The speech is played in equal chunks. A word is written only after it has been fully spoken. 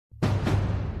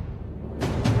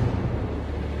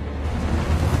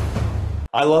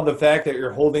I love the fact that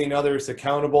you're holding others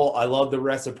accountable. I love the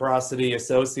reciprocity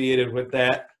associated with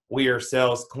that. We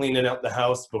ourselves cleaning up the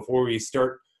house before we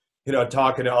start,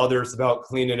 talking to others about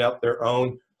cleaning up their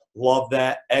own. Love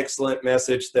that. Excellent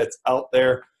message that's out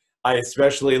there. I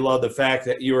especially love the fact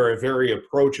that you are a very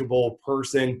approachable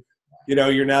person.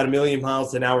 You're not a million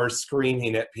miles an hour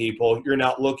screaming at people. You're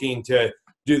not looking to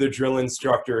do the drill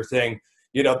instructor thing.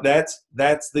 That's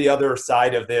the other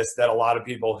side of this that a lot of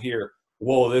people hear.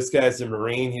 Whoa, this guy's a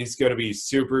Marine. He's going to be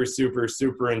super, super,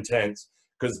 super intense,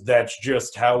 because that's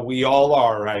just how we all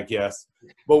are, I guess.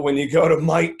 But when you go to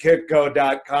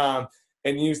MikeKitko.com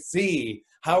and you see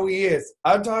how he is,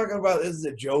 I'm talking about, this is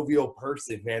a jovial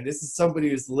person, man. This is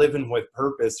somebody who's living with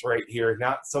purpose right here,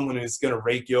 not someone who's going to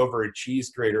rake you over a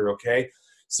cheese grater, okay?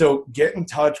 So get in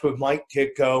touch with Mike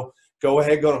Kitko. Go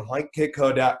ahead, go to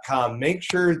MikeKitko.com. Make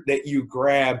sure that you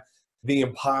grab The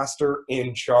Imposter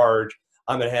in Charge.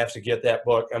 I'm going to have to get that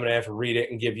book. I'm going to have to read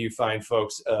it and give you fine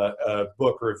folks a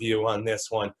book review on this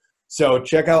one. So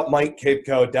check out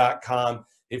MikeKitko.com.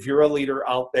 If you're a leader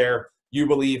out there, you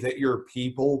believe that your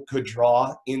people could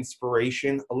draw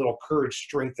inspiration, a little courage,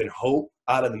 strength, and hope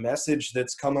out of the message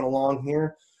that's coming along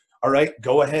here, all right,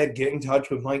 go ahead, get in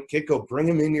touch with Mike Kitko. Bring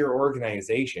him in your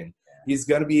organization. He's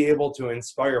going to be able to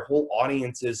inspire whole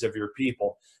audiences of your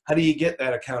people. How do you get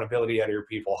that accountability out of your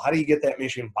people? How do you get that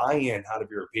mission buy-in out of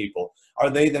your people?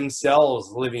 Are they themselves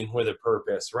living with a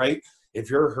purpose, right? If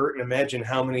you're hurting, imagine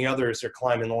how many others are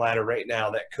climbing the ladder right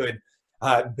now that could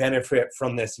benefit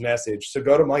from this message. So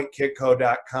go to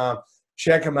MikeKitko.com.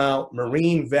 Check him out.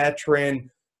 Marine veteran,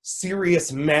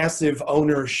 serious, massive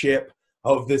ownership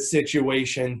of the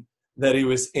situation that he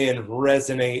was in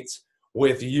resonates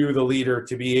with you, the leader,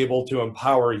 to be able to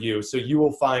empower you. So you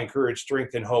will find courage,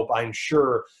 strength, and hope, I'm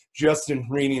sure, just in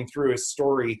reading through his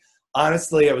story.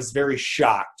 Honestly, I was very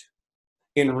shocked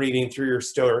in reading through your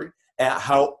story at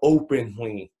how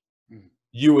openly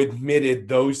you admitted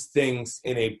those things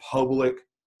in a public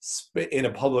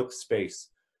space.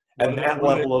 And that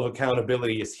level of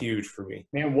accountability is huge for me.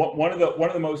 Man, one of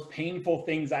the most painful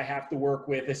things I have to work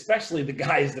with, especially the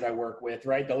guys that I work with,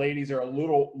 right? The ladies are a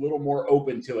little more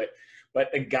open to it, but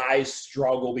the guys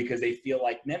struggle because they feel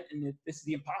like, man, and this is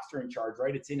the imposter in charge,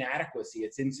 right? It's inadequacy,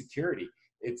 it's insecurity.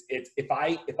 It's if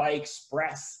I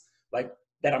express like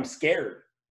that I'm scared,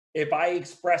 if I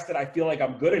express that I feel like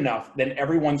I'm good enough, then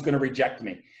everyone's going to reject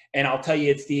me. And I'll tell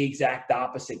you, it's the exact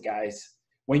opposite, guys.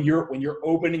 When you're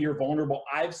open and you're vulnerable,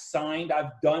 I've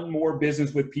done more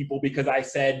business with people because I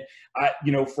said,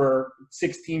 for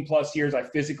 16 plus years, I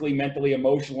physically, mentally,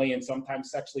 emotionally, and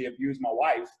sometimes sexually abused my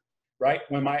wife, right?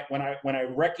 When I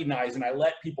recognize and I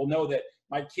let people know that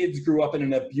my kids grew up in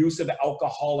an abusive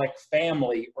alcoholic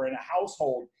family or in a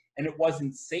household and it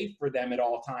wasn't safe for them at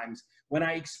all times. When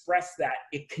I express that,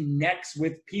 it connects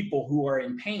with people who are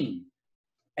in pain.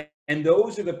 And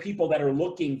those are the people that are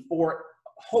looking for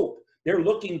hope. They're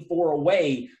looking for a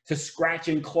way to scratch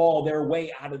and claw their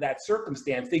way out of that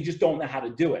circumstance. They just don't know how to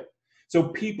do it. So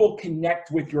people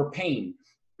connect with your pain.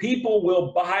 People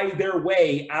will buy their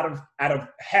way out of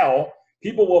hell.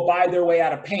 People will buy their way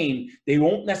out of pain. They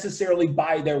won't necessarily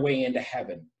buy their way into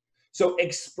heaven. So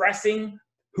expressing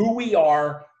who we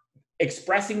are,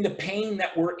 expressing the pain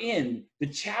that we're in, the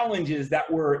challenges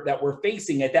that we're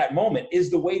facing at that moment is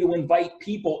the way to invite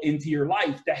people into your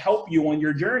life to help you on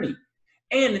your journey.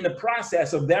 And in the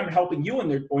process of them helping you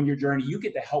on your journey, you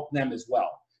get to help them as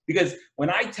well. Because when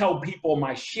I tell people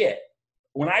my shit,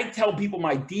 when I tell people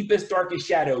my deepest, darkest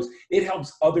shadows, it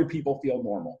helps other people feel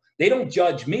normal. They don't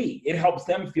judge me. It helps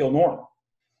them feel normal,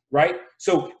 right?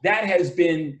 So that has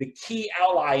been the key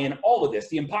ally in all of this.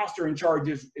 The Imposter in Charge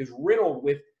is riddled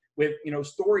with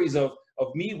stories of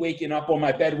me waking up on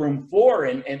my bedroom floor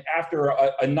and after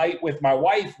a night with my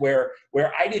wife where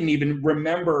I didn't even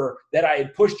remember that I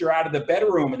had pushed her out of the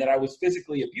bedroom and that I was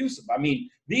physically abusive. I mean,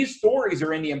 these stories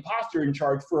are in the Imposter in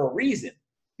Charge for a reason,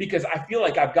 because I feel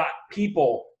like I've got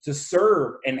people to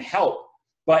serve and help.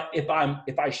 But if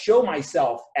I show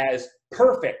myself as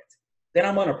perfect, then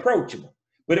I'm unapproachable.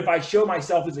 But if I show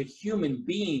myself as a human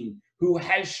being who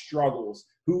has struggles,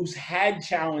 who's had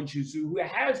challenges, who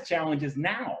has challenges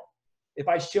now, if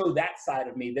I show that side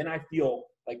of me, then I feel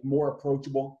like more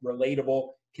approachable,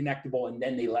 relatable, connectable, and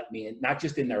then they let me in, not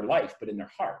just in their life, but in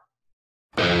their heart.